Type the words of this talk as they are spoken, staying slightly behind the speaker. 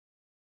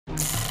You're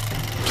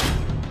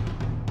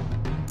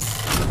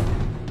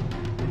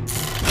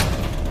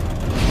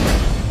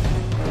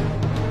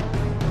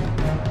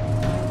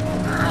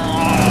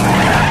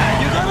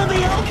gonna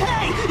be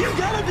okay! You're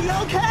gonna be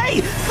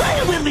okay!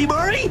 Say it with me,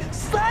 Murray!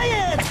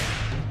 Say it!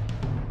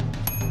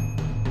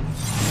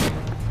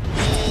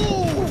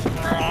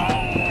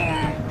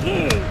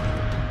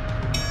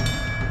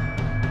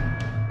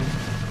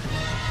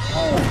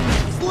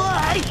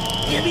 Sly,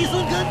 give me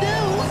some good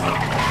news!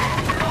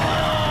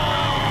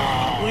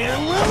 We're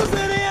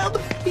losing him!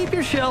 Keep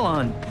your shell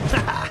on.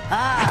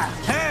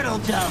 Turtle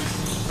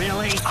jumps,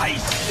 really? I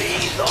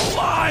see the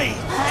light!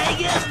 Hang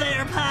in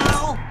there,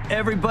 pal!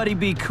 Everybody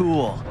be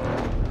cool.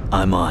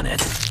 I'm on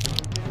it.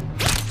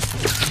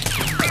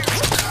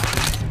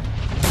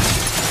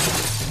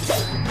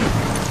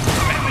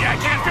 Mainly, I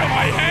can't feel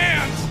my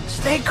hands!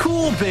 Stay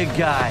cool, big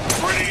guy.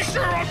 Pretty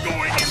sure I'm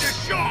going into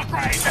shock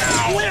right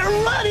now!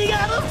 We're running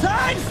out of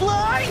time,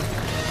 Sly!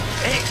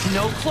 Hey,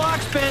 no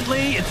clocks,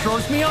 Bentley. It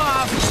throws me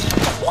off.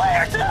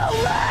 We're too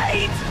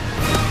late!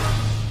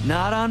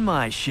 Not on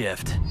my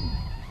shift.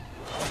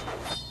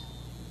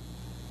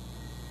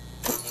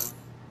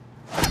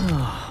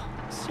 Oh,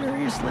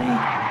 seriously?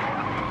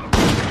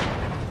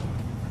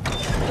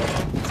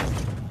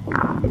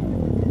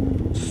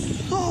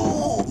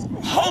 So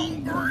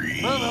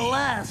Hungry! for the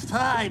last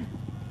time,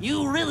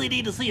 you really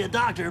need to see a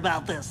doctor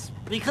about this.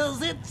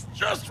 Because it's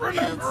Just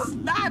remember...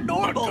 not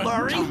normal, the good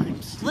Murray.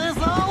 times. This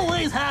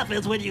always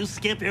happens when you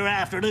skip your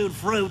afternoon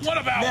fruit. What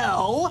about-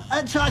 No,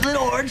 a chocolate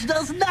orange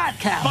does not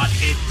count. But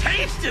it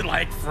tasted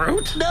like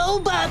fruit! No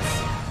buts.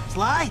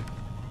 Sly?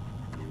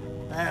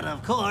 And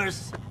of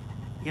course,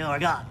 you're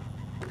gone.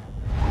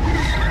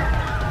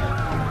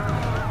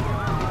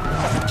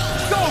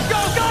 Go,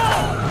 go,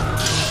 go!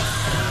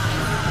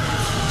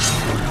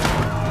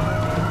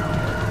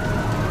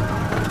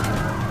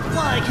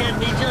 Why can't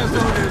we just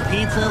order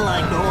pizza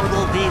like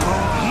normal people?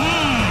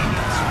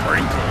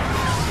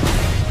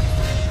 Sprinkles.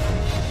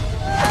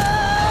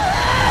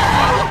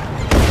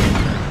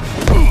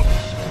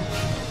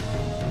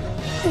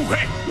 Ooh,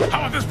 hey, how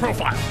about this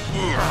profile?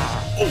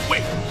 Oh,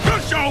 wait,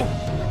 good show!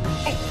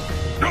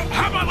 Oh, no,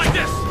 how about like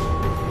this?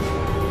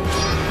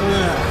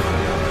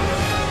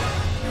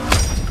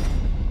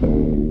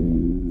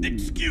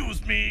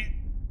 Excuse me.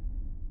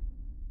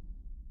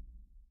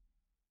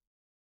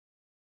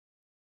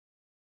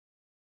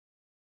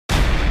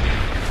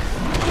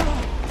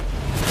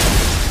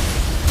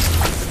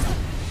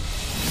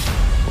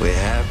 We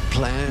have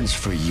plans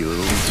for you,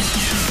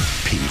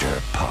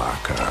 Peter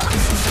Parker.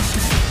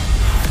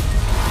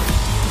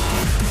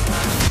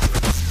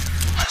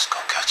 Let's go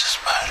catch a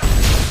spider.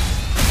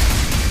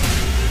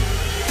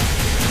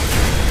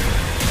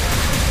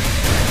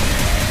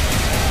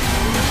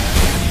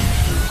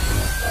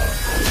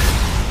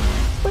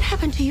 What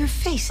happened to your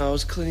face? I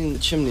was cleaning the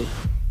chimney.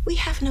 We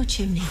have no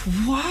chimney.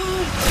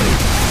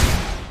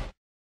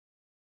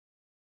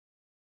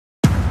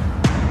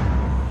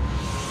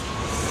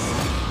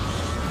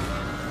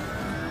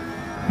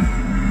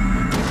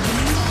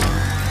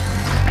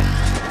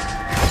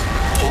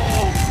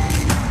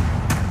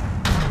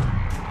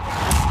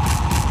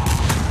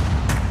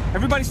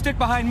 Everybody stick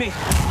behind me.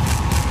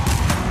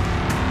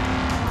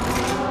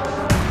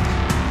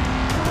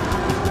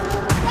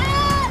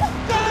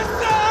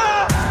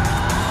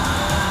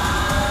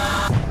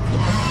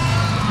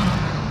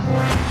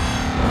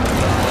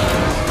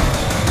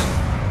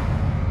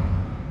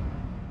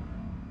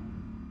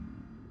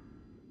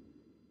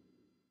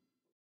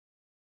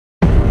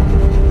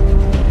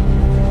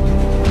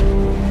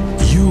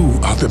 You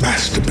are the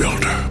master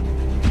builder.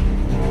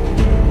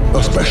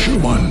 A special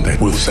one that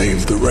will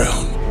save the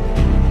realm.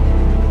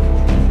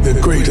 The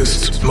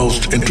greatest,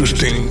 most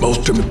interesting,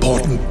 most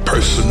important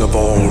person of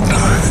all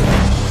time.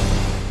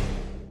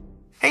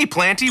 Hey,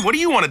 Planty, what do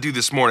you want to do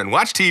this morning?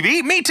 Watch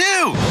TV? Me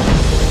too!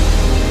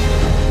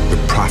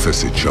 The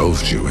prophecy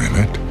chose you,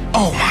 Emmett.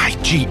 Oh my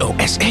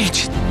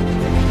G-O-S-H!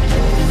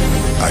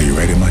 Are you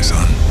ready, my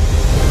son?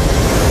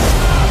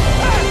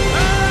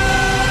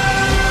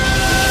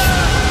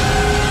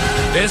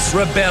 This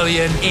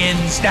rebellion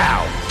ends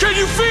now. Can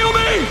you feel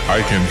me?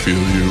 I can feel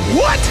you.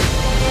 What?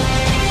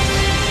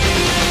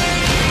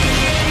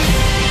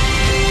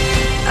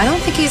 I don't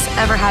think he's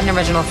ever had an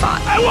original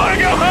thought. I want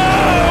to go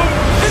home!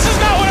 This is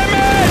not what I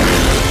meant!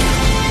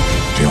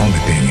 The only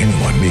thing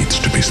anyone needs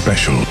to be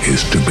special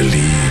is to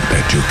believe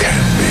that you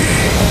can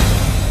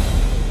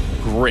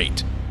be.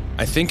 Great.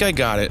 I think I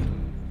got it,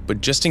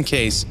 but just in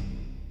case,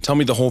 tell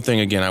me the whole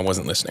thing again. I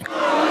wasn't listening.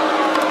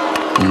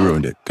 You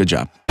ruined it. Good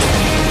job.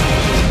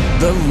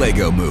 The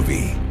Lego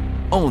Movie,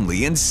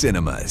 only in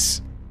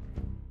cinemas.